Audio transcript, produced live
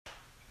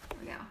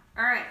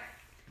All right.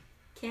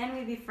 Can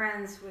we be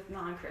friends with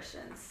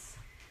non-Christians?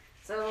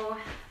 So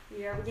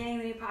we are beginning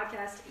the new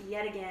podcast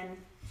yet again.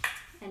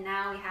 And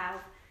now we have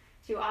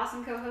two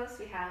awesome co-hosts.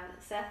 We have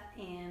Seth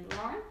and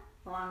Lauren,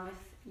 along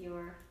with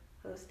your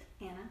host,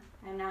 Anna.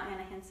 I'm now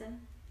Anna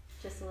Henson,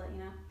 just to let you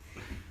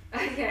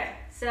know. Okay,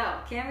 so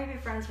can we be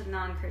friends with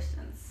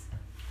non-Christians?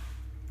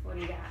 What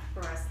do you got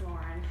for us,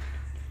 Lauren?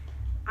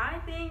 I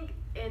think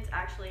it's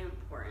actually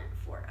important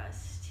for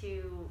us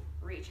to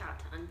reach out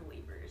to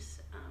unbelievers.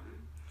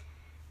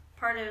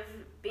 Part of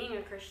being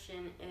a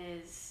Christian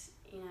is,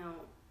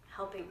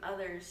 helping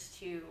others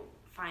to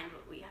find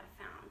what we have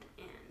found,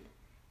 and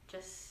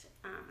just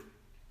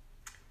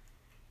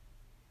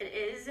it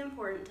is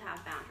important to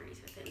have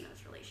boundaries within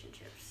those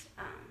relationships,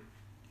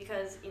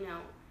 because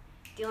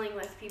dealing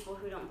with people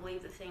who don't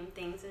believe the same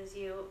things as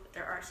you,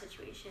 there are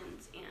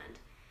situations and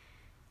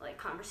like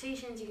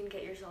conversations you can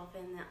get yourself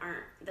in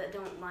that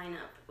don't line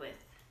up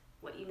with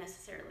what you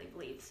necessarily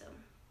believe. So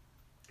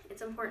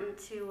it's important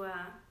to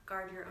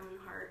guard your own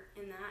heart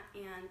in that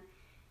and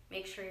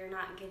make sure you're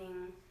not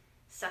getting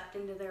sucked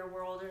into their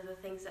world or the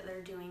things that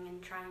they're doing and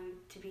trying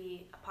to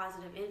be a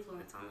positive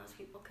influence on those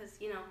people, because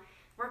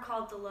we're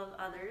called to love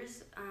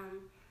others,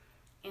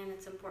 and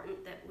it's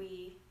important that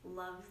we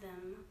love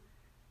them,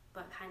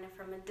 but kind of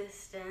from a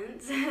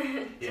distance.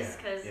 Just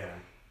because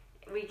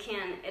we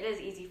can, it is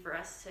easy for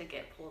us to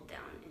get pulled down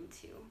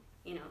into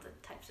the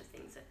types of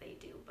things that they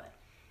do, but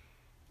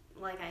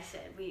like I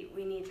said,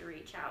 we need to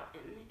reach out,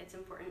 and it's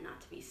important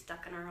not to be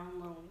stuck in our own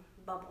little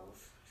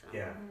bubbles. So.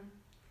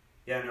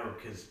 Yeah, no,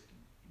 because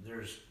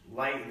there's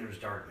light and there's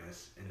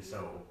darkness, and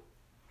so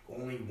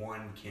only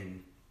one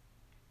can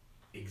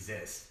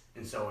exist.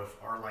 And so if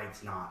our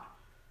light's not,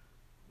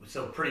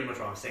 so pretty much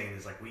what I'm saying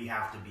is like we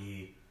have to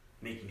be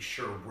making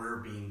sure we're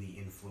being the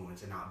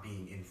influence and not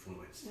being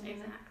influenced.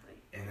 Exactly.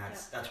 And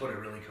that's what it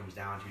really comes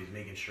down to, is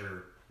making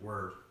sure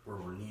we're where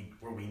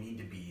we need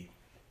to be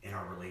in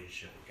our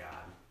relationship with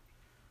God.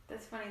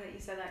 That's funny that you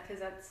said that,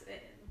 because that's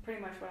pretty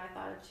much what I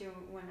thought of too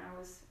when I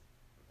was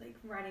like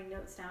writing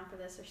notes down for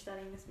this or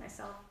studying this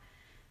myself,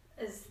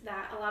 is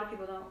that a lot of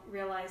people don't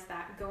realize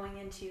that going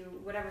into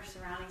whatever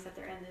surroundings that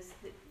they're in,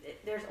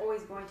 there's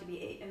always going to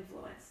be an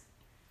influence.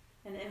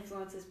 And the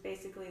influence is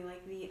basically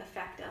like the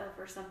effect of,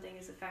 or something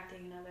is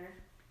affecting another.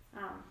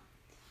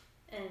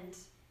 And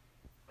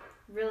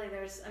really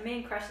there's a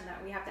main question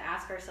that we have to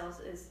ask ourselves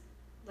is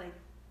like,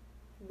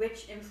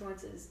 which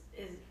influence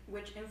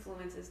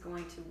is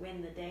going to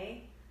win the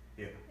day?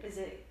 Yeah. Is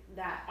it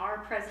that our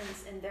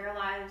presence in their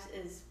lives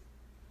is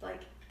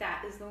like,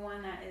 that is the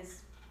one that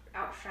is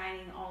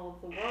outshining all of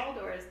the world,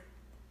 or is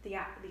the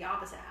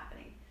opposite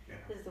happening?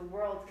 Yeah. Is the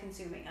world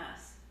consuming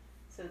us?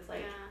 So it's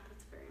like,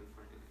 that's very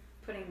important.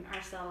 putting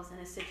ourselves in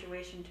a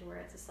situation to where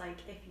it's just like,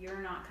 if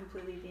you're not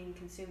completely being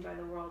consumed by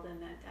the world, then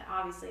that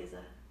obviously is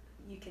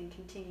you can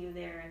continue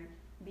there and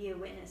be a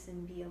witness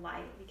and be a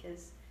light,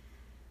 because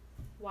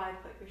why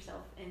put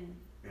yourself in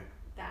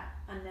that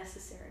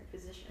unnecessary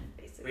position,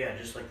 basically? But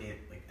just like the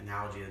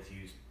analogy that's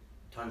used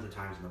tons of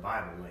times in the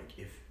Bible, like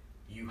if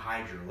you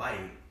hide your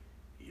light,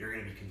 you're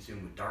going to be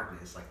consumed with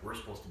darkness. Like, we're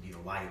supposed to be the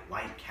light.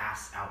 Light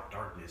casts out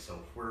darkness. So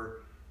if we're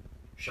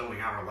showing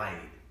our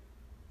light,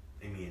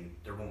 I mean,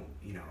 there won't,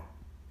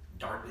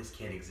 darkness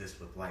can't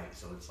exist with light.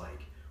 So it's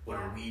like, what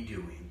are we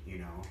doing,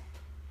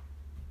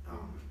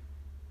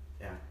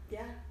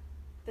 Yeah.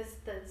 The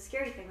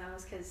scary thing, though,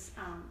 is because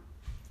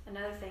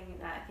another thing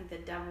that I think the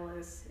devil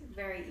is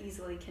very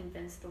easily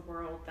convinced the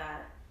world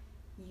that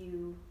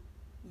you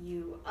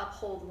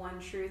uphold one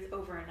truth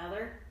over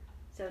another.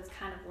 So it's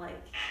kind of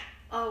like,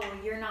 oh,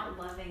 well, you're not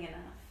loving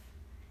enough.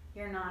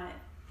 You're not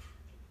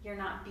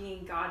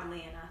being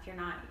godly enough.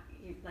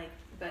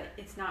 But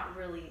it's not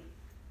really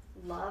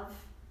love.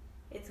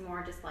 It's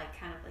more just like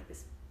kind of like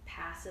this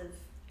passive,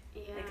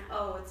 like,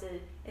 oh,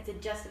 it's a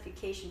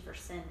justification for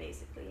sin,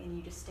 basically, and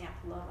you just stamp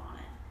love on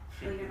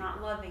it. Well, you're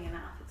not loving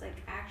enough. It's like,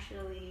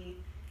 actually,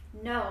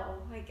 no,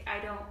 like,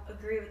 I don't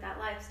agree with that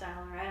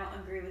lifestyle, or I don't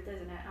agree with this,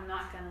 and I'm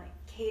not gonna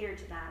cater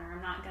to that, or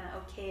I'm not gonna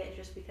okay it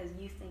just because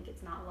you think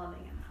it's not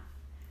loving enough.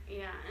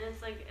 Yeah, and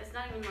it's like, it's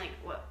not even like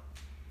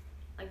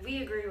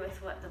we agree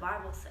with what the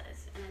Bible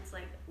says, and it's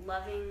like,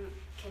 loving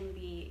can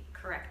be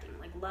correcting.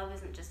 Like, love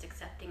isn't just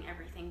accepting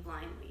everything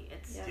blindly.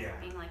 It's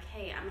being like,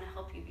 hey, I'm gonna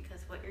help you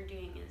because what you're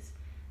doing is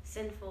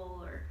sinful,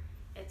 or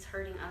it's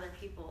hurting other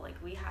people.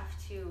 Like, we have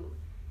to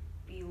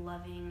be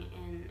loving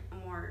in a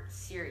more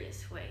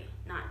serious way,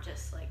 not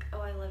just like,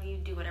 oh, I love you,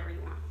 do whatever you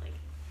want, like,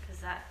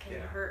 because that can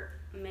hurt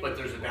many But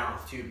there's people. a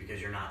balance too,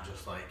 because you're not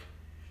just like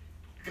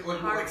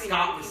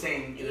Scott was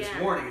saying this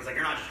morning, it's like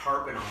you're not just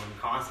harping on them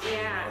constantly.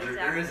 Exactly.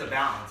 There is a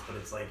balance, but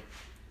it's like,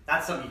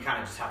 that's something you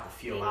kind of just have to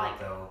feel being, out, like,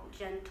 though.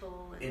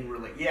 Gentle. You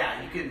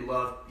can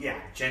love,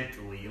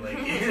 gently, like,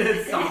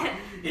 it's not, not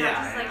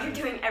just like you're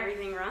doing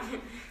everything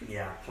wrong.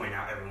 Point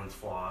out everyone's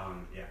flaw,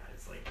 and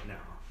it's like, no.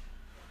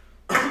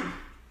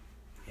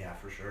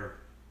 For sure.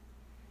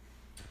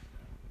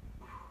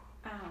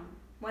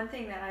 One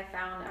thing that I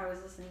found, I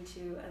was listening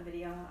to a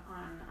video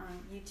on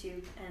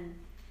YouTube, and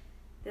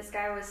this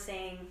guy was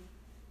saying,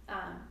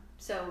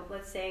 So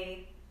let's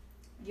say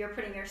you're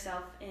putting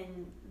yourself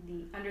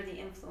under the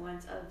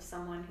influence of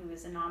someone who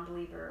is a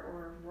non-believer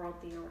or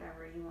worldly or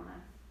whatever you want to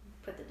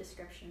put the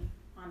description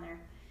on there.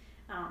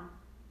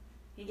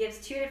 He gives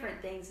two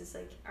different things. It's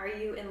like, are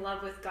you in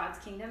love with God's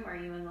kingdom? Are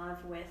you in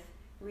love with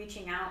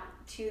reaching out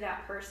to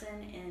that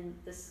person in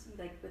this,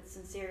 like, with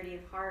sincerity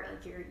of heart,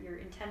 like your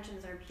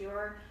intentions are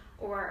pure?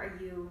 Or are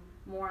you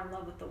more in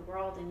love with the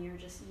world and you're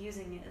just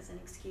using it as an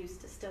excuse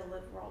to still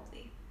live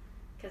worldly?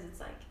 Because it's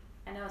like,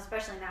 I know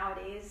especially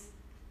nowadays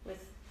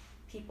with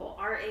people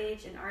our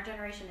age and our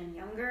generation and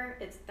younger,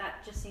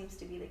 that just seems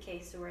to be the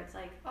case, where it's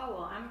like, oh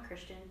well, I'm a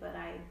Christian, but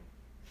I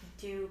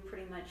do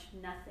pretty much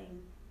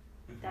nothing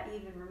that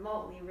even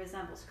remotely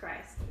resembles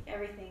Christ. Like,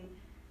 everything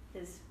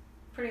is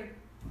pretty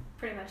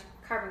much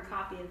carbon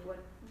copy of what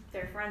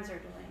their friends are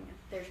doing.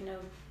 There's no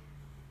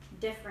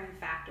differing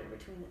factor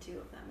between the two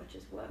of them, which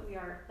is what we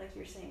are, like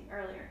you're saying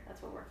earlier,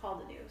 that's what we're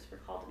called to do, is we're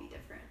called to be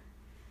different.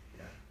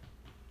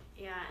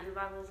 Yeah, and the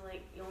Bible's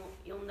like,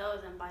 you'll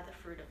know them by the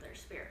fruit of their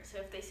spirit. So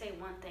if they say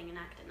one thing and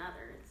act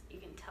another, you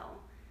can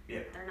tell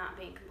they're not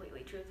being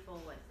completely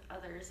truthful with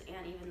others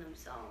and even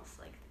themselves.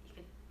 Like, you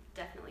could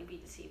definitely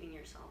be deceiving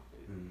yourself.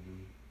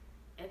 And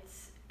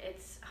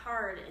it's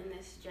hard in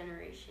this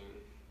generation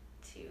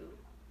to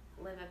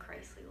live a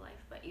Christly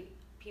life, but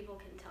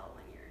people can tell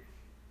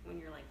when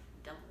you're like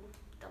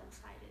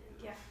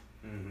double-sided. Yeah.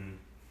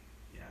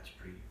 Yeah, it's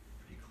pretty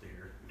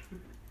clear.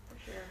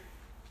 For sure.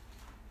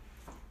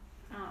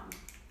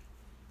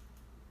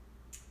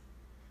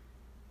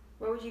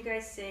 What would you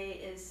guys say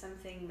is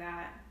something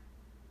that,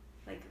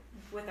 like,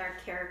 with our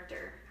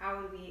character, how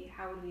would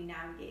we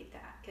navigate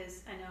that?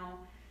 Because I know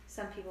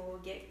some people will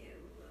get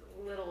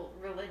a little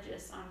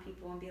religious on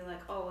people and be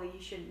like, oh, well,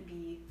 you shouldn't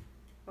be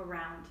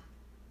around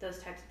those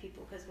types of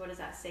people, because what does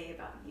that say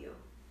about you?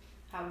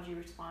 How would you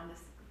respond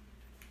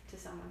to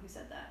someone who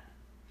said that?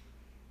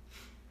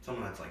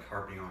 Someone that's like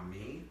harping on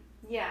me?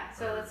 Yeah,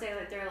 so let's say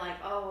like they're like,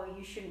 oh, well,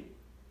 you shouldn't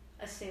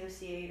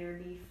associate or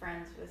be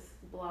friends with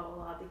blah blah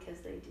blah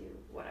because they do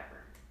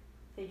whatever,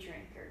 they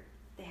drink or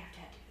they have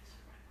tattoos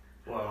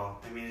or whatever.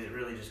 Well, I mean, it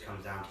really just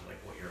comes down to like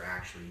what you're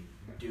actually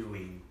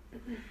doing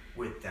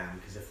with them,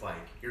 because if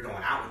like you're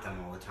going out with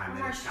them all the time, then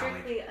more it's kind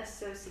of strictly like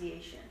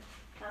association,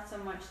 not so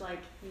much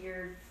like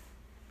you're,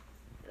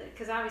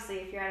 because obviously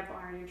if you're at a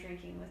bar and you're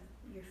drinking with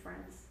your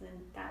friends, then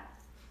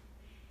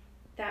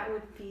that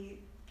would be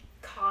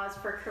cause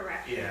for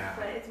correction. Yeah.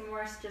 But it's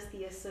more just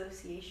the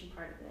association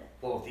part of it.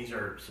 Well, if these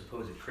are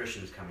supposed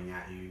Christians coming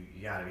at you,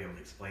 you got to be able to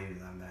explain to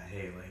them that,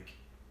 hey, like,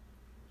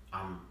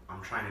 I'm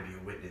trying to be a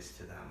witness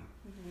to them.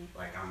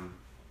 Like, I'm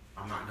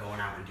not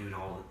going out and doing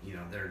all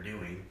they're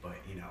doing, but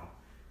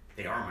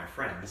they are my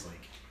friends.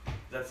 Like,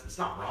 it's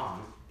not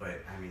wrong,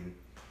 but I mean,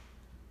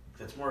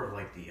 that's more of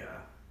like the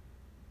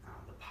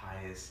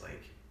pious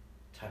like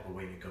type of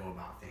way to go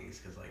about things,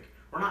 because like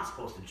we're not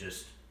supposed to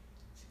just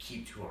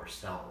keep to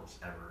ourselves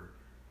ever.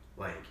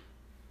 Like,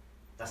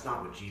 that's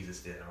not what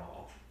Jesus did at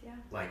all. Yeah.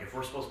 Like, if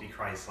we're supposed to be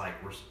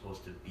Christ-like, we're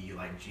supposed to be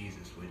like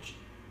Jesus, which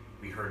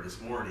we heard this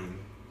morning.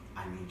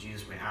 I mean,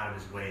 Jesus went out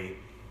of his way,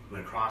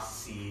 went across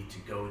the sea to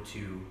go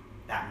to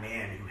that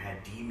man who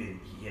had demons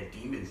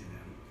in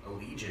him, a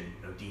legion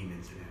of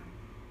demons in him,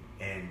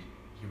 and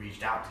he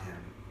reached out to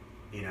him.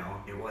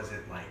 It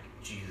wasn't like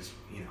Jesus,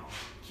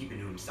 keeping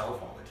to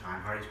himself all the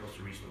time. How are you supposed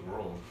to reach the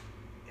world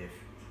if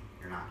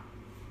you're not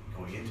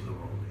going into the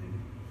world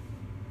and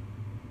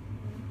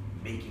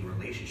making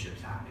relationships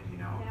happen,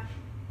 Yeah.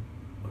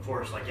 Of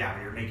course, like, yeah,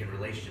 when you're making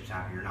relationships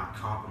happen, you're not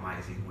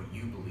compromising what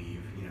you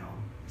believe,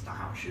 it's not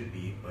how it should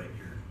be, but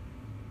you're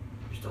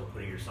still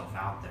putting yourself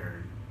out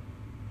there,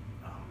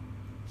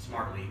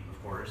 smartly,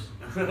 of course,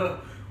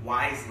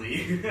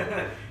 wisely.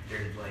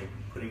 You're like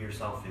putting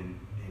yourself in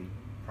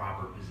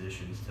proper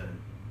positions to,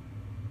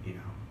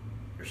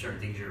 there's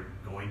certain things you're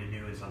going to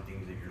do and some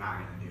things that you're not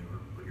going to do, or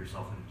put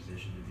yourself in a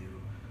position to do.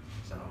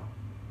 So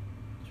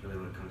that's really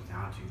what it comes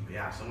down to. But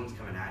yeah, if someone's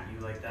coming at you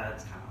like that,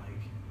 it's kind of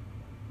like,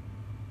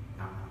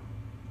 I don't know.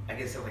 I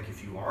guess that, like,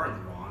 if you are in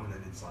the wrong,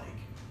 then it's like,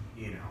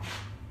 then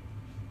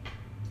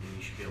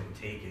you should be able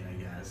to take it, I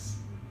guess.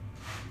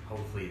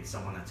 Hopefully it's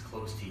someone that's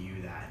close to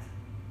you that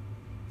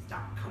it's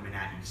not coming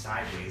at you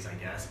sideways, I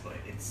guess, but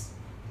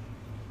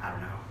I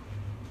don't know.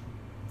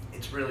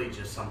 It's really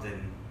just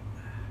something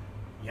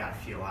you gotta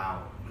feel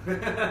out.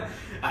 But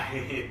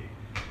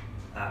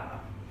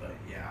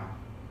yeah.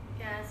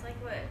 Yeah, it's like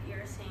what you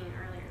were saying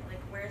earlier.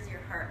 Like, where's your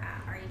heart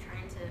at? Are you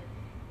trying to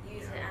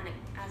use it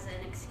as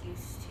an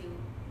excuse to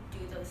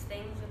do those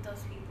things with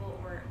those people,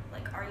 or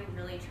like, are you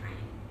really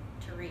trying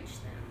to reach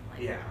them?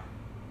 Like, yeah.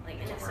 Like,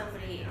 and if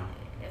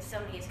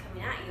somebody is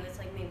coming at you, it's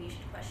like maybe you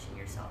should question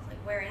yourself. Like,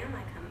 where am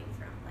I coming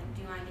from? Like,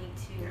 do I need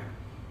to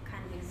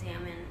kind of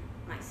examine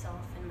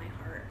myself and my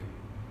heart, and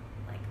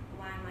like,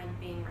 why am I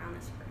being around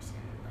this person?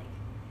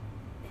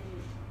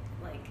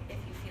 Like, if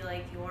you feel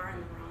like you are in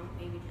the wrong,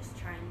 maybe just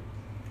try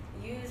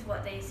and use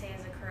what they say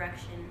as a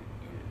correction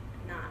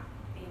and not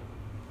being,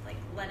 like,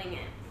 letting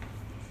it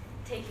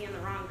take you in the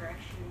wrong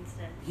direction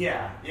instead.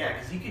 Yeah,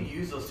 because you can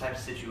use those types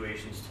of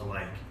situations to,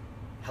 like,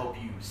 help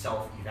you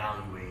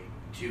self-evaluate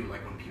too.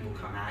 Like when people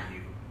come at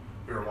you,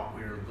 we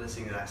were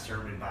listening to that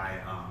sermon by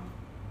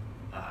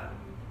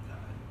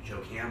Joe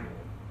Campbell,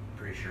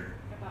 pretty sure.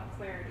 About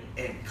clarity.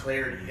 And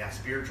clarity, yeah,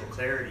 spiritual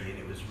clarity, and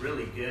it was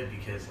really good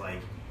because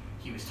like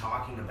he was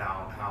talking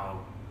about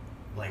how,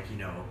 like, you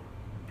know,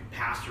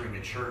 pastoring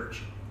a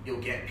church, you'll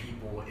get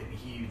people.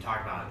 He even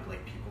talked about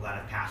like people that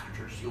have pastored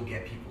churches. You'll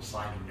get people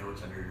sliding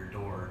notes under your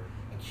door,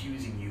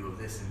 accusing you of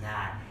this and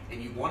that,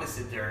 and you want to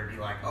sit there and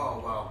be like,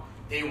 oh well,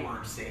 they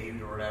weren't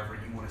saved or whatever.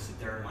 You want to sit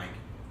there and like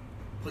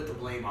put the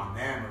blame on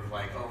them of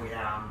like, oh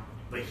yeah,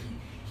 but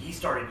he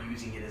started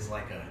using it as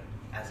like a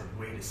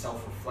way to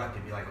self-reflect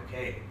and be like,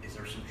 okay, is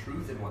there some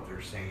truth in what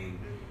they're saying?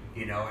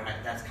 You know, and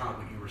that's kind of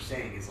what you were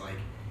saying is like,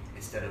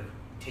 instead of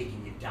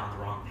taking it down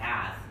the wrong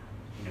path,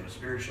 you know,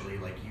 spiritually,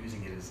 like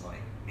using it as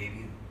like,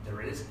 maybe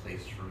there is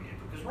places for me,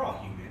 because we're all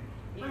human.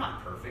 We're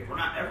not perfect. We're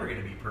not ever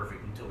going to be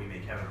perfect until we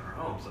make heaven our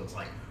home. So it's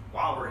like,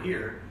 while we're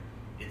here,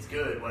 it's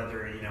good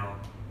whether, you know,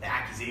 the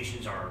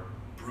accusations are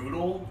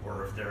brutal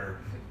or if they're,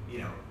 you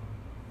know,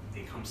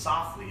 they come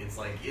softly. It's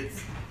like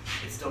it's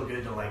still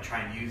good to like try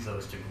and use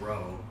those to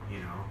grow, you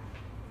know.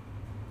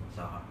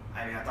 So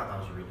I mean, I thought that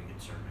was a really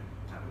good sermon.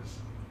 It's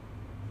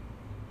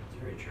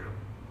very true.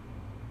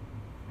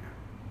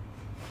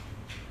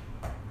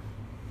 Yeah.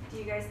 Do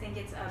you guys think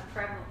it's a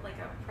prevalent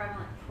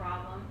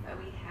problem that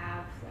we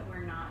have that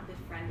we're not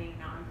befriending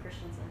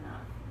non-Christians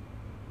enough?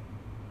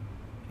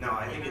 No,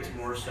 I think it's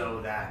more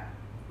so that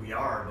we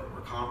are, but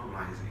we're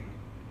compromising.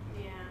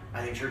 Yeah.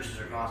 I think churches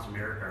across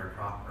America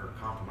are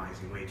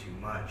compromising way too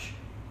much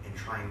and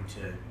trying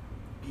to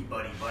be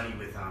buddy-buddy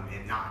with them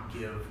and not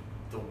give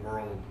the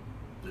world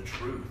the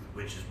truth,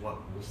 which is what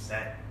will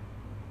set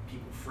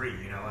people free,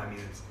 you know? I mean,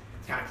 it's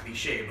kind of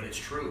cliche, but it's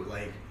true.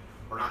 Like,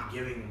 we're not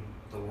giving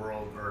the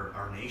world, or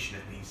our nation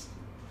at least,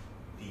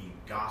 the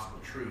gospel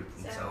truth.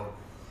 And so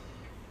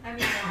I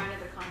mean, more into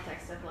the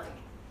context of, like,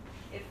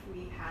 if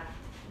we had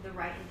the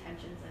right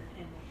intentions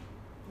and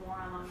more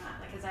along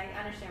that, like, because I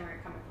understand where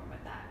you're coming from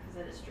with that,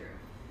 because it is true.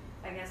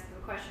 I guess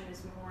the question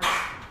is more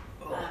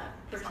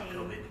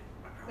pertaining.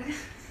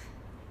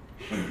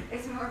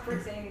 It's more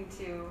pertaining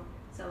to,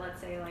 so let's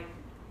say, like,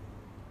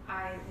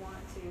 I want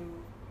to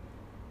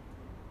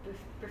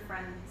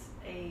befriend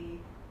a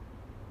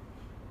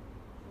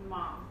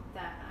mom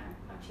that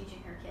I'm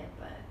teaching her kid,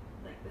 but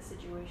like the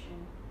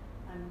situation,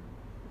 I'm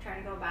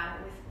trying to go about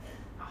it with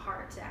a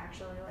heart to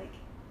actually like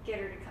get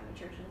her to come to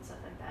church and stuff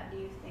like that. Do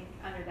you think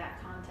under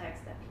that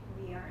context that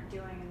we aren't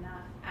doing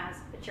enough as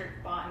a church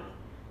body,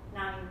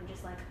 not even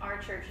just like our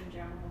church in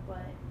general,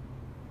 but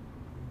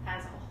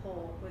as a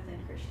whole within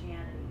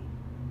Christianity?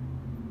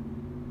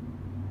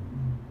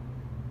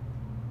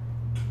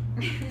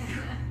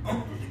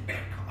 Oh, bad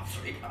coughs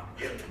right now.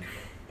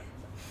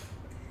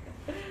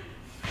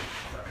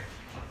 Sorry.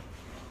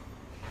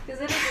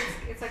 Because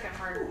it's like a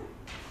hard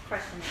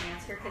question to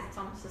answer, because it's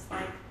almost just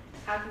like,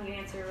 how can you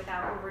answer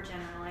without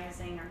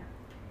overgeneralizing or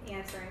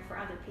answering for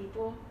other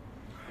people?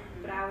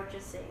 But I would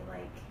just say,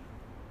 like,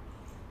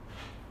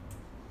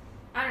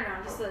 I don't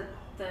know, just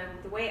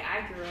the way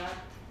I grew up,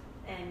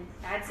 and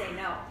I'd say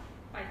no.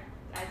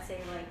 I'd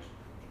say, like,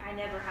 I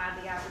never had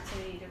the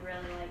opportunity to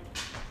really, like,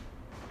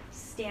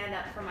 stand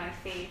up for my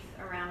faith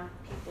around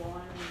people,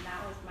 and I mean,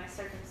 that was my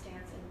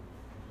circumstance,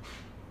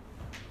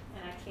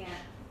 and I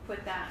can't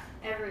put that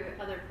every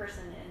other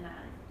person in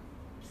that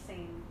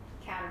same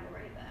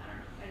category. That I don't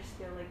know. I just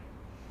feel like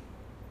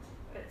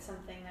it's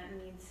something that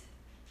needs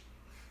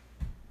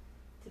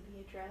to be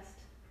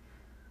addressed.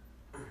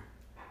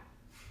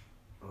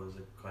 What was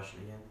the question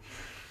again?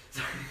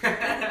 Sorry.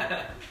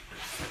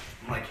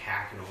 I'm like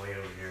hacking away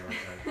over here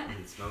like I've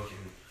been smoking.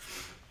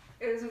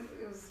 It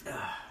was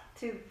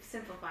to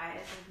simplify it.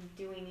 Like,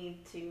 do we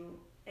need to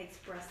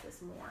express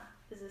this more?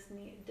 Does this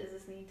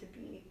need to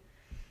be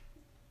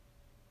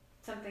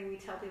something we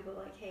tell people,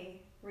 like,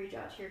 hey, reach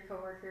out to your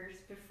coworkers,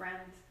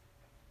 befriend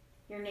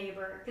your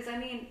neighbor? Because I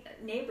mean,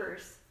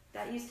 neighbors,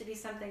 that used to be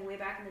something way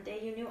back in the day.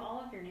 You knew all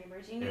of your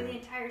neighbors. You knew the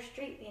entire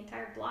street, the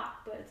entire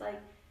block. But it's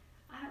like,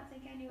 I don't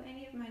think I knew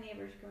any of my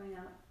neighbors growing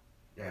up.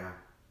 Yeah.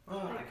 Well,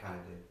 I kind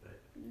of did, but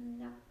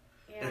no.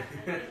 Yeah,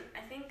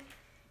 I think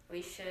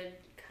we should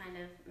kind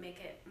of make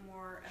it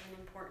more of an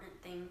important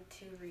thing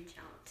to reach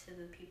out to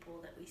the people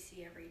that we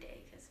see every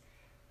day, because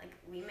like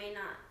we may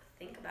not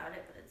think about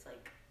it, but it's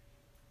like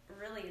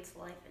really it's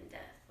life and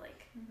death.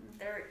 Like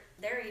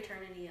their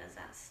eternity is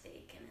at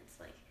stake, and it's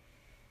like,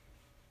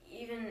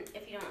 even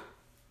if you don't,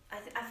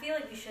 I feel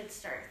like we should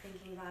start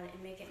thinking about it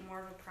and make it more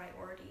of a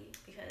priority,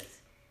 because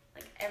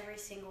like every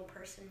single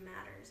person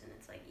matters, and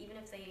it's like, even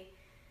if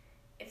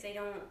they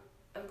don't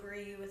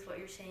agree with what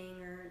you're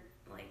saying, or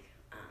like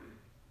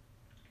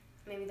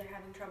maybe they're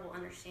having trouble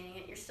understanding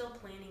it, you're still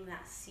planting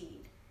that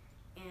seed,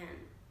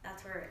 and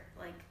that's where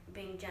like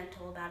being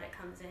gentle about it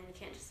comes in. You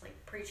can't just like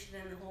preach to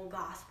them the whole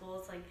gospel.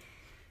 It's like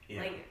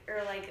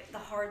or like the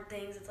hard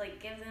things. It's like,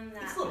 give them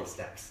that. It's little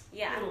steps.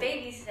 Yeah,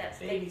 baby steps.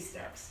 Baby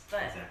steps.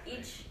 But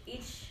exactly.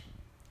 each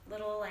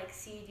little like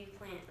seed you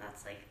plant,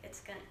 that's like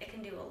it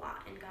can do a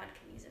lot, and God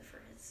can use it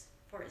for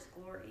his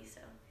glory.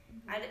 So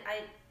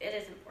It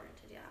is important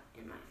to do that,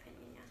 in my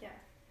opinion. Yeah.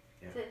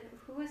 Yeah.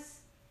 Who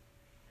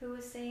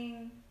was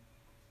saying?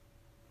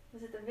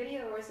 Was it the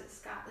video or was it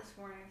Scott this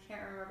morning? I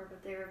can't remember,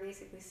 but they were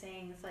basically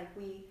saying it's like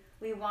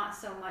we want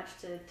so much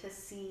to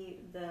see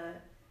the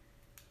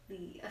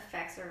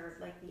effects or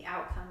like the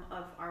outcome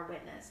of our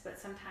witness, but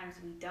sometimes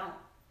we don't.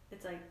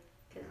 It's like,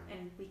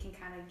 and we can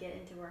kind of get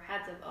into our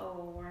heads of, oh,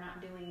 well, we're not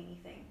doing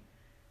anything,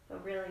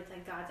 but really it's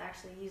like God's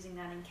actually using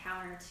that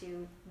encounter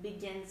to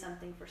begin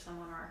something for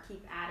someone or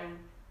keep adding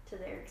to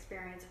their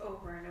experience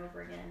over and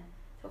over again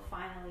till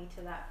finally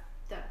to that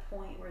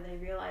point where they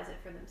realize it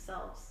for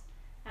themselves.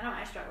 I know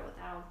I struggle with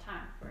that all the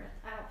time, where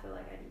I don't feel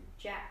like I do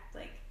jack,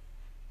 like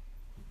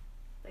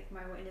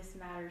my witness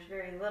matters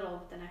very little,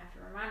 but then I have to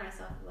remind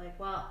myself, like,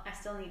 well, I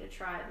still need to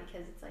try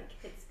because it's like,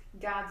 it's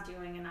God's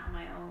doing and not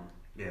my own.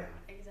 Yeah.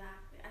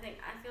 Exactly.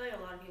 I feel like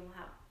a lot of people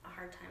have a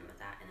hard time with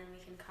that, and then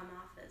we can come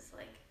off as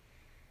like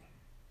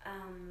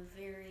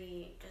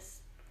very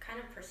just kind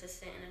of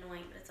persistent and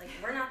annoying, but it's like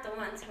we're not the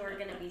ones who are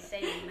going to be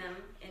saving them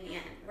in the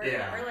end.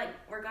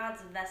 We're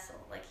God's vessel.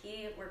 Like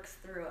He works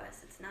through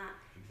us. It's not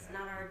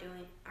our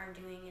doing,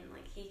 and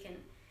like He can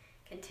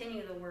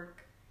continue the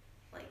work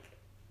like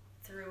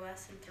through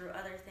us and through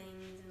other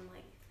things, and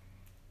like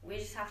we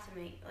just have to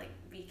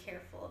be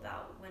careful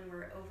about when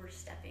we're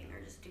overstepping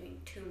or just doing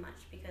too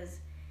much, because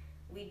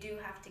we do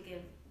have to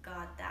give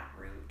God that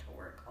room to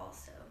work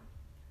also.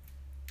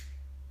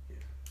 Yeah.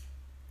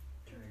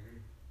 I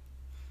agree.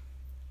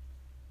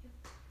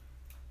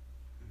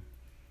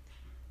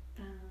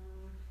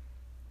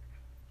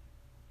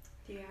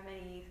 Do you have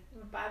any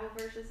Bible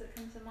verses that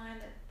come to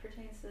mind that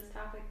pertains to this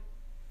topic?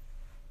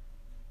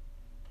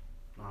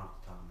 Not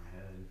off the top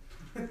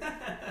of my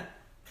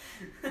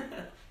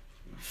head.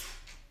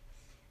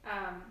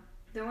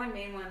 The one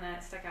main one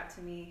that stuck out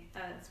to me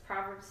is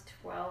Proverbs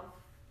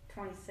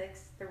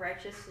 12:26. The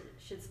righteous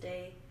should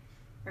stay,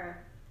 or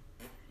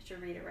I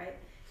should read it right.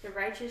 The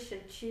righteous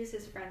should choose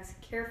his friends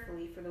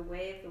carefully, for the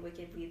way of the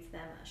wicked leads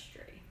them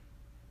astray.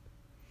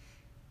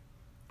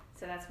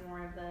 So that's more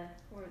of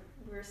what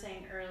we were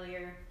saying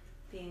earlier,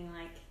 being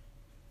like,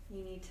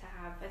 you need to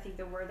have, I think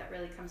the word that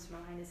really comes to my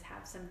mind is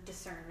have some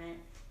discernment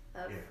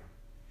of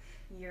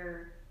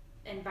your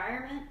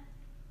environment,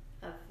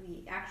 of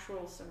the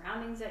actual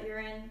surroundings that you're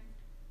in.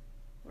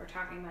 We're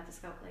talking about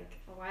this like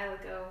a while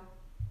ago,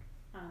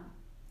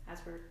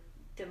 as we're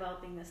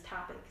developing this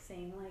topic,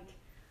 saying like,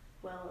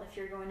 well, if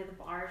you're going to the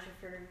bars,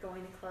 if you're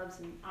going to clubs,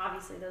 and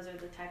obviously those are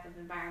the type of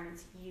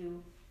environments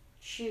you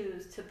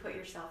choose to put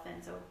yourself in,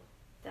 so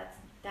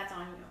that's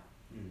on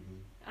you.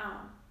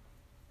 Mm-hmm.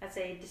 I'd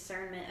say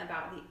discernment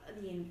about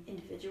the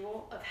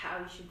individual of how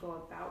you should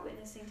go about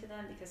witnessing to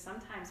them, because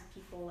sometimes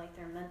people, like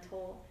their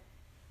mental,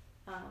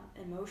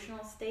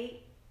 emotional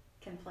state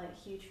can play a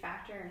huge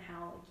factor in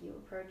how like you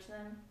approach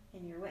them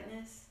in your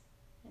witness,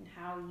 and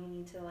how you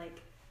need to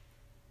like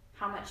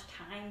how much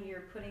time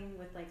you're putting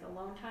with like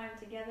alone time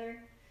together,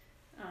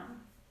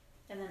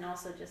 and then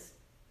also just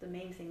the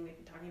main thing we've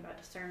been talking about,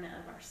 discernment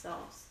of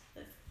ourselves,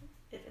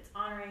 if it's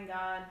honoring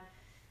God,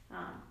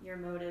 your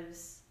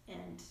motives,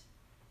 and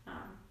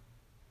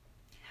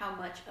how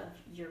much of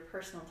your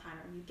personal time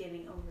are you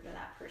giving over to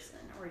that person,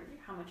 or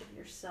how much of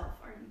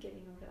yourself are you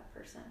giving over to that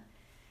person.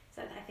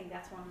 So I think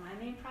that's one of my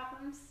main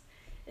problems,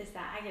 is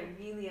that I get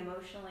really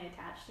emotionally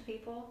attached to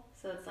people.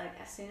 So it's like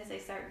as soon as they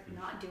start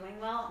not doing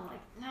well, I'm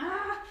like,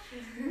 no,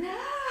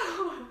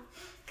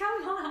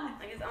 come on.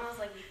 Like it's almost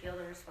like you feel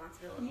the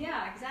responsibility.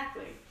 Yeah,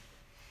 exactly.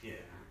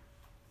 Yeah.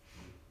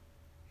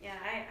 Yeah,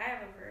 I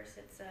have a verse.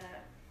 It's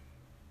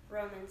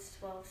Romans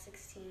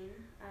 12:16.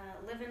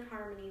 Live in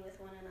harmony with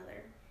one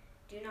another.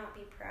 Do not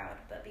be proud,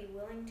 but be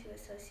willing to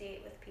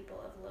associate with people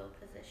of low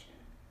position,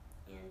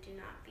 and do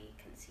not be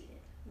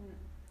conceited.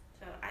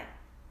 So I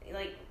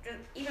like just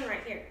even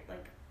right here,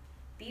 like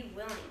be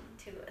willing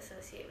to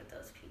associate with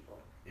those people.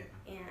 Yeah.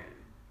 And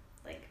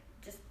like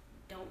just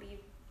don't be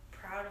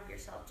proud of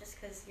yourself just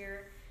because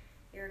you're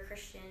a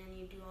Christian and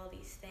you do all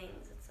these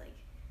things. It's like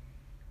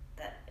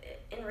that.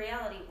 In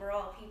reality, we're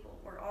all people.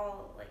 We're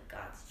all like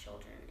God's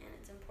children, and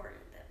it's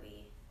important that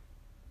we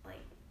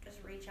like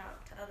just reach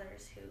out to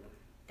others who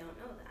don't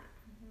know that.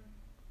 Mm-hmm.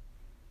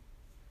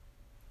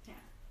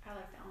 Yeah, I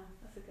like that one.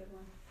 That's a good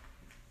one.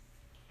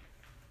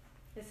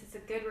 This is a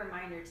good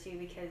reminder too,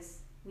 because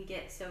we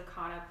get so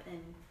caught up in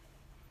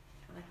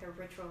like the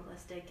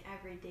ritualistic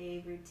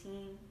everyday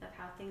routine of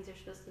how things are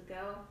supposed to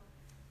go,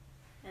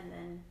 and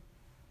then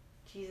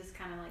Jesus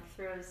kind of like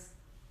throws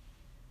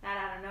that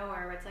out of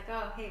nowhere, where it's like,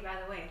 oh hey, by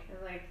the way,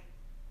 like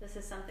this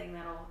is something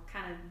that'll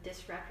kind of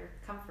disrupt your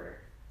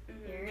comfort.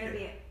 Mm-hmm.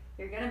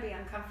 You're gonna be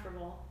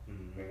uncomfortable.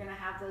 Mm-hmm. You're gonna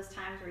have those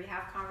times where you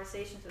have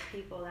conversations with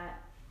people that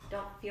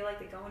don't feel like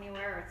they go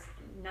anywhere, or it's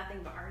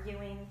nothing but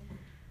arguing,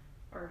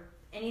 or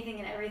anything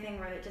and everything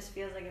where it just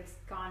feels like it's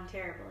gone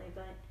terribly.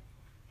 But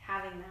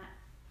having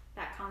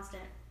that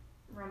constant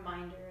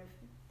reminder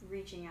of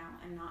reaching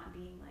out and not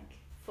being like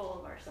full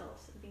of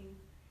ourselves,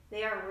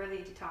 they are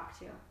worthy to talk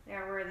to. They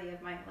are worthy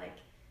of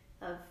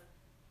of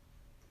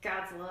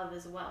God's love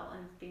as well,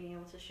 and being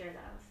able to share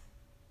that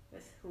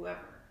with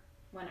whoever.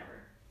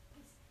 whenever.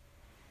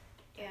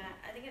 Yeah,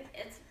 I think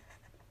it's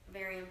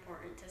very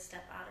important to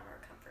step out of our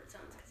comfort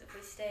zones, because if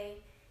we stay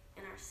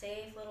in our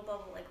safe little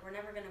bubble, like, we're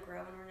never going to grow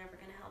and we're never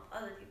going to help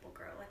other people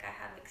grow. Like, I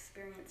have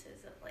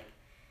experiences of, like,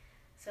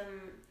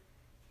 some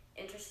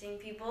interesting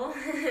people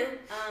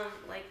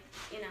like,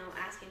 you know,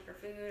 asking for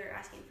food or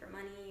asking for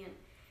money, and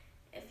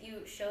if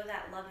you show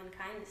that love and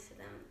kindness to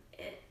them,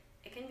 it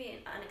can be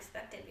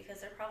unexpected,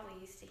 because they're probably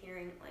used to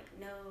hearing, like,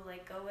 no,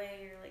 like, go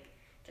away, or, like,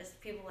 just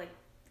people, like,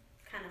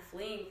 kind of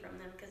fleeing from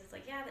them, because it's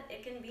like, yeah,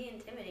 it can be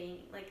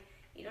intimidating. Like,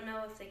 you don't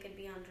know if they could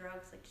be on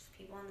drugs, like, just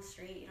people on the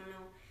street. You don't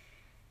know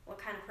what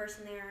kind of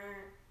person they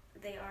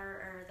are,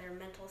 or their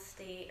mental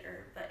state,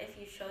 but if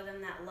you show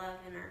them that love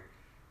and are,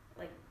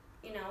 like,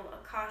 you know,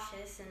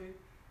 cautious and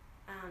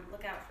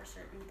look out for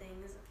certain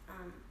things,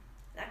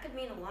 that could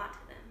mean a lot to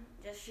them.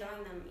 Just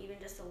showing them even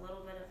just a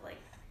little bit of,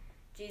 like,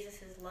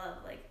 Jesus's love.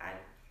 Like,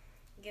 I've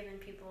given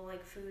people,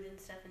 like, food and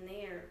stuff, and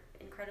they are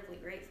incredibly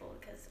grateful,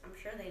 because I'm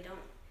sure they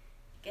don't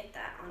get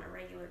that on a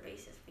regular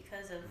basis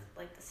because of,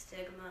 like, the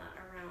stigma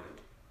around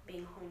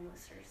being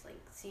homeless, or just, like,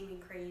 seeming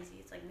crazy.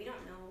 It's like, we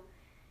don't know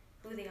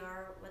who they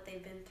are, what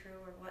they've been through,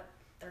 or what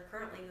they're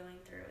currently going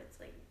through. It's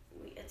like,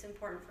 it's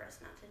important for us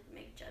not to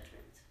make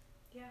judgments.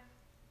 Yeah.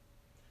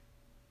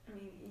 I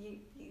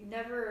mean, you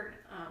never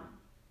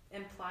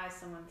imply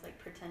someone's, like,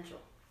 potential,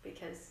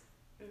 because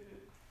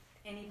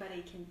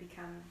anybody can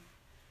become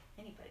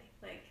anybody.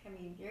 Like, I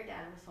mean, your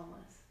dad was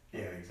homeless.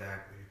 Yeah,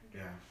 exactly.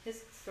 Yeah.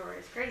 His story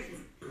is crazy.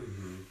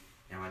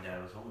 Yeah, my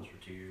dad was homeless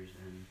for 2 years,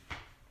 and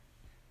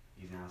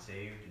he's now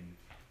saved, and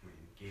I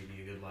mean, gave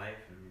me a good life.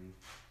 I mean,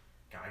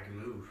 God can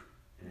move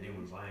in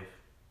anyone's life.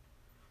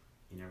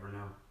 You never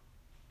know.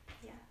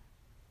 Yeah.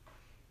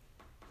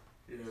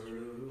 You never know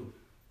who.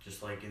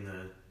 Just like in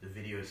the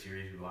video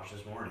series we watched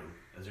this morning,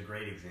 that's a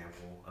great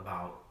example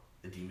about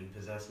the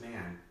demon-possessed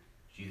man.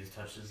 Jesus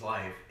touched his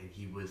life, and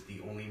he was the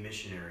only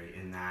missionary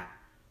in that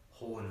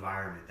whole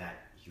environment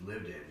that he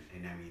lived in.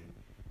 And I mean,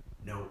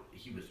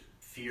 he was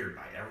feared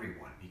by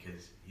everyone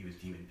because he was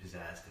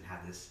demon-possessed and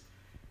had this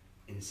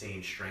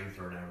insane strength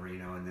or whatever, you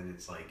know. And then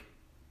it's like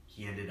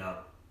he ended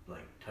up,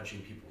 like,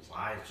 touching people's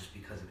lives just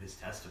because of his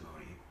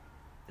testimony.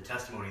 The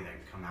testimony that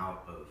can come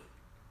out of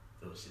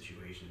those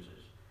situations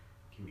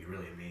can be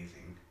really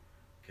amazing,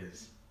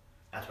 because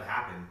that's what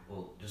happened.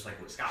 Well, just like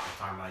what Scott was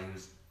talking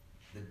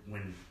about,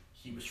 when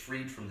he was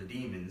freed from the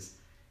demons,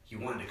 he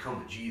wanted to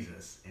come to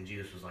Jesus, and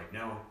Jesus was like,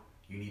 no,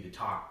 you need to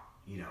talk,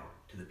 you know,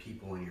 to the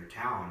people in your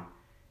town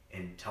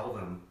and tell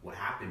them what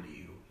happened to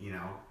you, you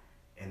know.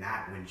 And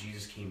that when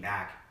Jesus came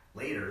back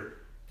later,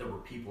 there were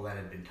people that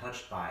had been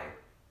touched by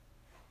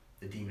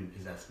the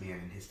demon-possessed man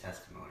and his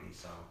testimony.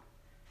 So,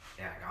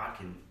 yeah, God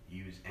can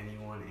use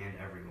anyone and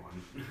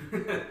everyone.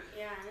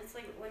 Yeah, and it's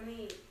like when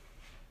we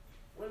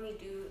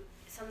do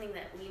something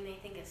that we may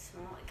think is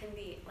small, it can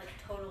be like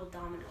total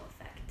domino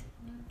effect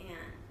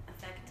and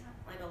affect,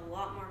 like, a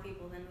lot more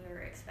people than we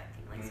were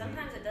expecting. Like,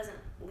 sometimes it doesn't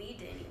lead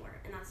to anywhere,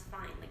 and that's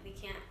fine. Like, we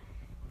can't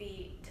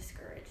be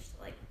discouraged.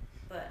 Like,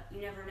 but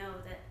you never know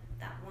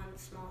that one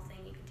small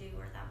thing you could do,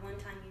 or that one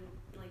time you,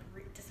 like,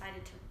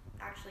 decided to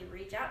actually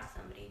reach out to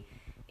somebody.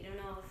 You don't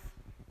know if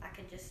that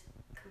could just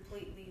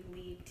completely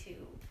lead to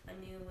a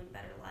new and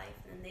better life,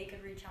 and then they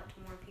could reach out to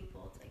more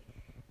people. It's like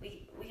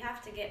we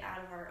have to get out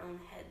of our own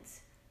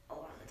heads a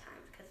lot of the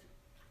times, because,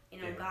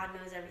 you know, God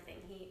knows everything.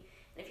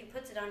 If he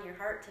puts it on your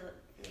heart to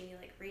maybe,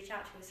 like, reach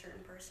out to a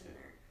certain person,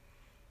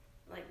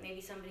 or, like, maybe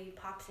somebody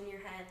pops in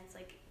your head, it's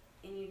like,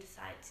 and you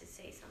decide to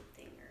say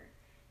something or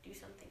do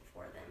something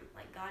for them,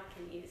 like, God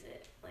can use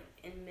it, like,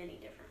 in many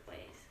different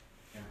ways.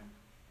 Yeah.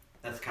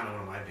 That's kind of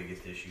one of my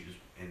biggest issues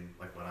in,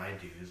 like, what I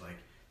do is, like,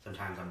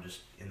 sometimes I'm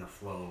just in the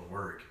flow of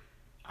work.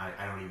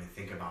 I don't even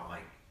think about,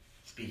 like,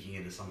 speaking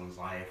into someone's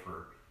life,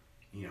 or,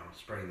 you know,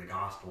 spreading the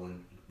gospel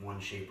in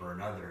one shape or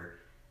another,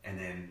 and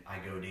then I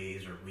go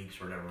days or weeks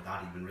or whatever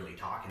without even really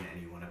talking to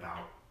anyone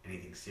about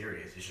anything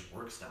serious. It's just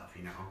work stuff,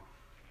 you know.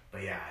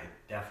 But yeah, I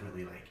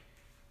definitely, like,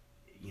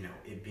 you know,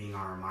 it being on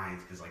our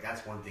minds, because, like,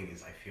 that's one thing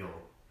is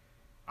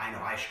I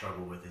know I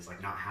struggle with, is,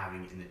 like, not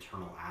having an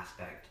eternal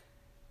aspect.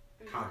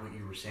 Kind of like what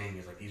you were saying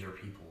is, like, these are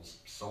people's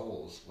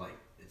souls, like,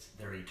 it's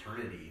their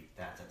eternity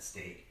that's at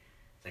stake.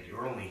 It's like,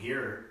 you're only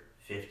here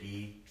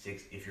 50,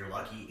 60, if you're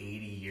lucky,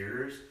 80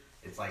 years.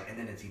 It's like, and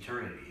then it's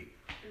eternity.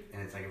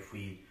 And it's like, of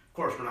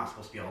course, we're not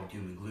supposed to be all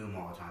doom and gloom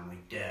all the time,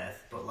 like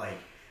death, but, like,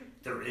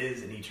 there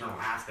is an eternal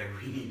aspect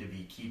we need to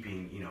be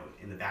keeping, you know,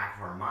 in the back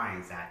of our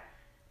minds that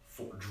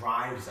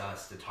drives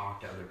us to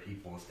talk to other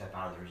people and step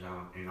out of their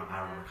zone, you know,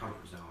 out of our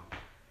comfort zone.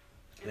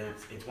 And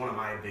it's one of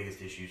my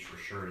biggest issues for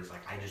sure, is,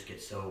 like, I just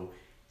get so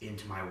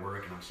into my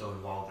work and I'm so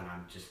involved, and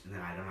then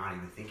I'm not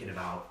even thinking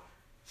about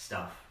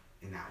stuff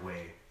in that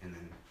way, and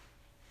then,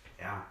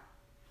 yeah,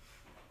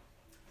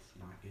 it's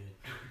not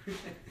good.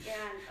 Yeah,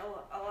 and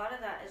a lot of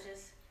that is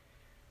just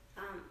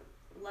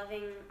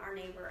loving our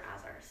neighbor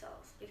as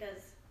ourselves,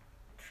 because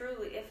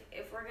truly,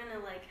 if we're gonna,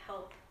 like,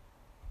 help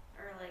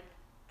or, like,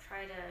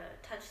 try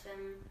to touch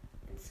them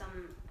in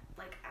some,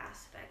 like,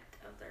 aspect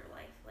of their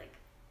life, like,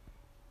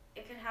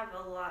 it could have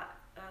a lot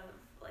of,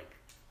 like,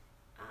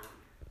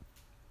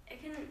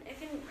 it can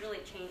really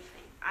change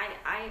things.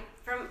 I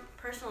from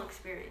personal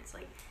experience,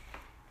 like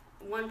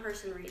one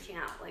person reaching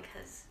out like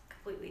has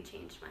completely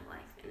changed my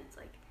life, and it's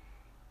like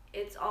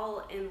it's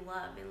all in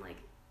love, and like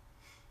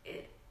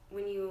it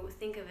when you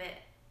think of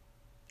it,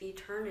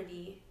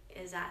 eternity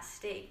is at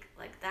stake.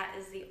 Like that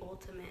is the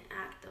ultimate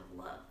act of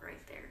love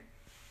right there.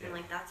 Yeah. And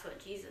like that's what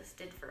Jesus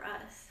did for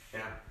us.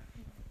 Yeah.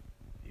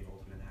 The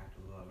ultimate act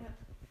of love.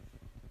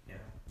 Yep.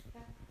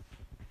 Yeah.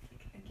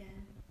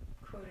 Again,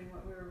 quoting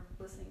what we were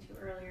listening to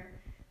earlier,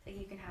 like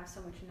you can have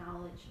so much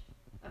knowledge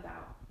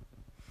about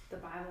the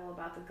Bible,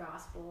 about the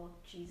gospel,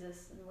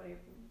 Jesus, and whatever,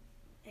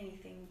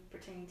 anything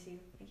pertaining to.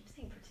 I keep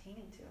saying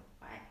pertaining to.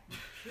 Why?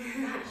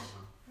 Gosh,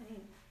 I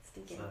need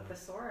stinking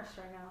thesaurus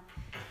right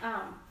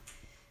now.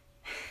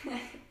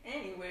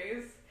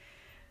 Anyways,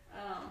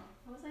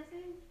 what was I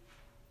saying?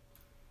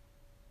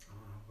 I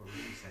don't know. What were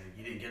you saying?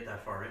 You didn't get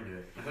that far into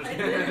it. I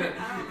didn't.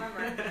 I don't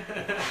remember.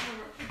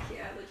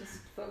 Yeah, I just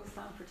focused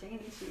on pertaining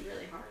to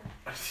really hard.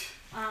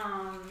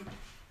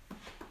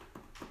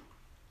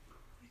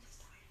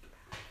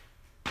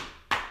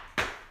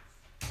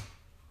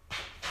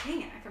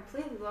 Dang it, I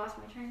completely lost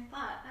my train of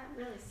thought. That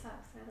really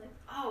sucks.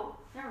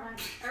 Never mind.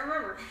 I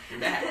remember. You're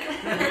back.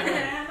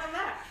 And I'm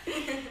back.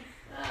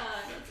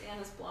 That's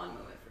Anna's blonde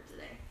moment for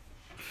today.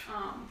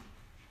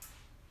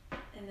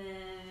 And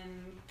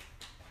then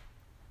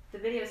the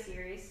video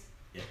series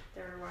that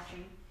we're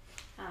watching,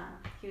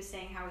 he was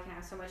saying how we can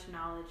have so much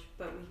knowledge,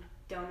 but we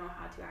don't know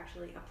how to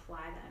actually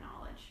apply that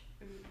knowledge.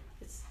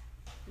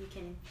 You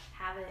can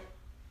have it.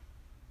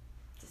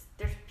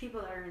 There's people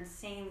that are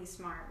insanely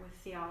smart with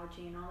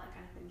theology and all that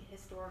kind of thing,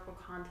 historical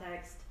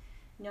context,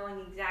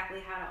 knowing exactly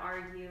how to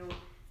argue,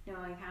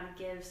 knowing how to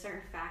give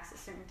certain facts at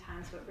certain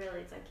times, but really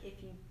it's like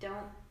if you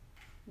don't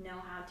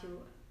know how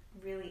to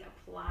really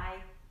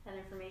apply that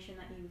information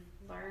that you've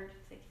learned,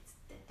 it's like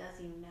it does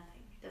you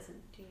nothing. It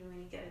doesn't do you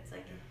any good. It's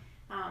like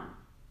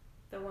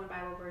the one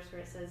Bible verse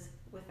where it says,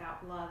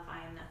 "Without love,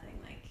 I am nothing."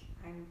 Like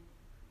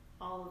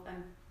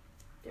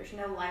there's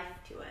no life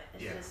to it.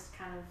 It's just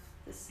kind of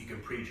this. You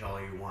can preach all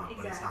you want,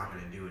 but it's not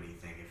going to do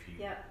anything if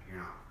you're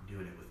not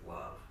doing it with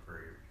love.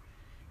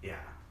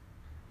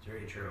 It's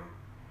very true.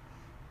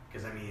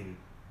 Because I mean,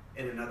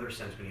 in another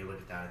sense, when you look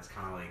at that, it's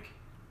kind of like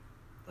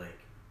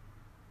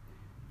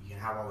you can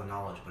have all the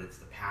knowledge, but it's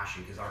the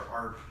passion. Because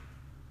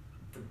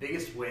the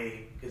biggest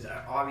way, because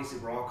obviously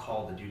we're all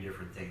called to do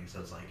different things. So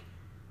it's like,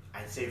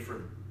 I'd say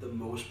for the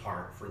most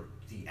part, for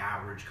the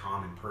average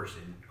common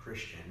person,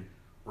 Christian,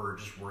 we're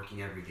just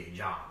working everyday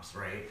jobs,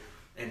 right?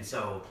 And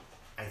so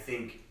I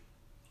think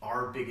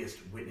our biggest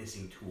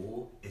witnessing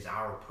tool is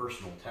our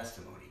personal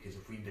testimony, because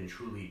if we've been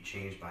truly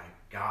changed by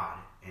God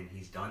and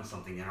He's done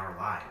something in our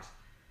lives,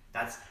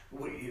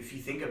 if you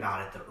think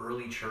about it, the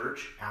early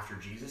church after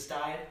Jesus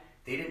died,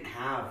 they didn't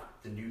have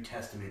the New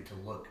Testament to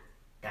look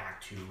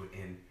back to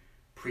and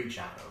preach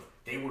out of.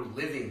 They were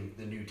living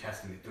the New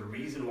Testament. The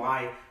reason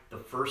why the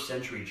first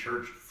century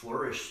church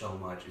flourished so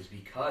much is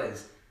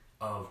because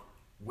of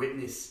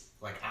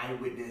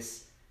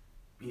eyewitness,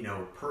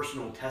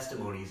 personal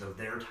testimonies of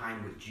their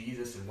time with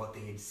Jesus and what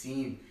they had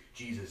seen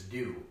Jesus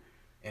do.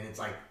 And it's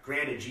like,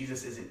 granted,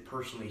 Jesus isn't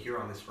personally here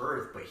on this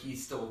earth, but He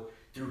still,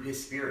 through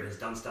His Spirit, has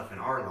done stuff in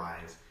our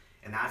lives.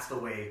 And that's the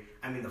way,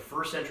 the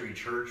first century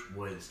church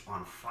was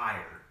on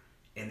fire,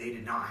 and they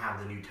did not have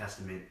the New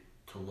Testament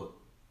to look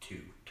to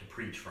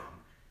preach from.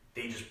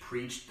 They just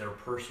preached their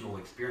personal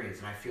experience.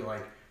 And I feel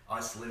like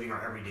us living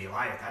our everyday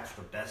life, that's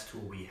the best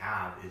tool we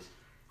have, is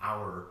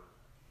our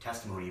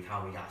testimony of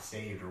how we got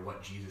saved or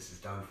what Jesus has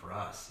done for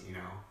us.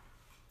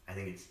 I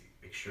think it's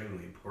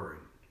extremely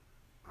important.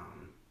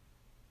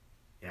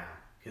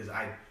 Because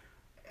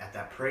at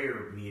that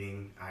prayer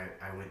meeting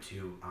I went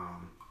to,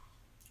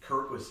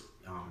 Kirk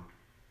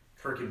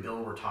and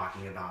Bill were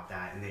talking about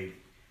that, and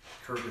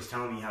Kirk was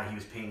telling me how he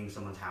was painting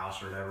someone's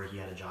house or whatever. He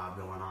had a job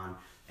going on,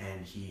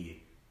 and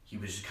he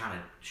was just kind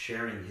of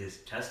sharing his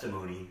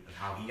testimony of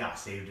how he got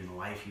saved in the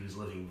life he was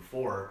living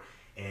before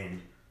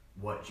and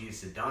what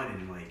Jesus had done.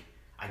 And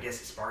I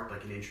guess it sparked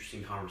an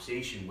interesting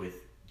conversation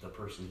with the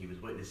person he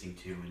was witnessing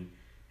to,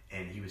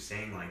 and he was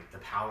saying the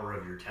power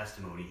of your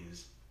testimony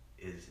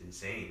is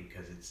insane,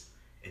 because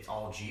it's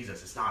all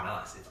Jesus. It's not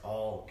us. It's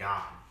all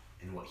God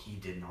and what He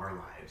did in our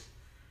lives.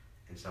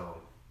 And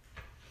so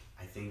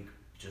I think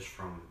just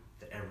from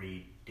the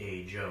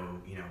everyday Joe,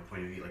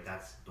 point of view,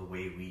 that's the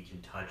way we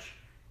can touch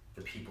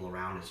the people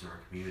around us in our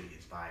community,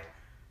 is by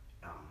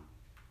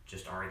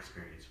just our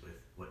experience with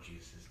what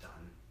Jesus has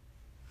done.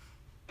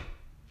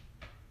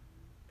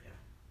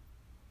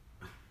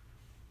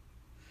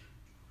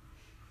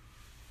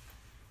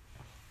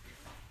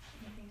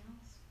 Anything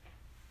else?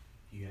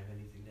 Do you have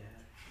anything to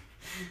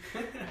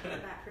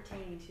add? That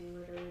pertaining to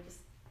literally just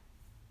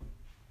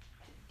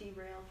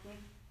derailed me.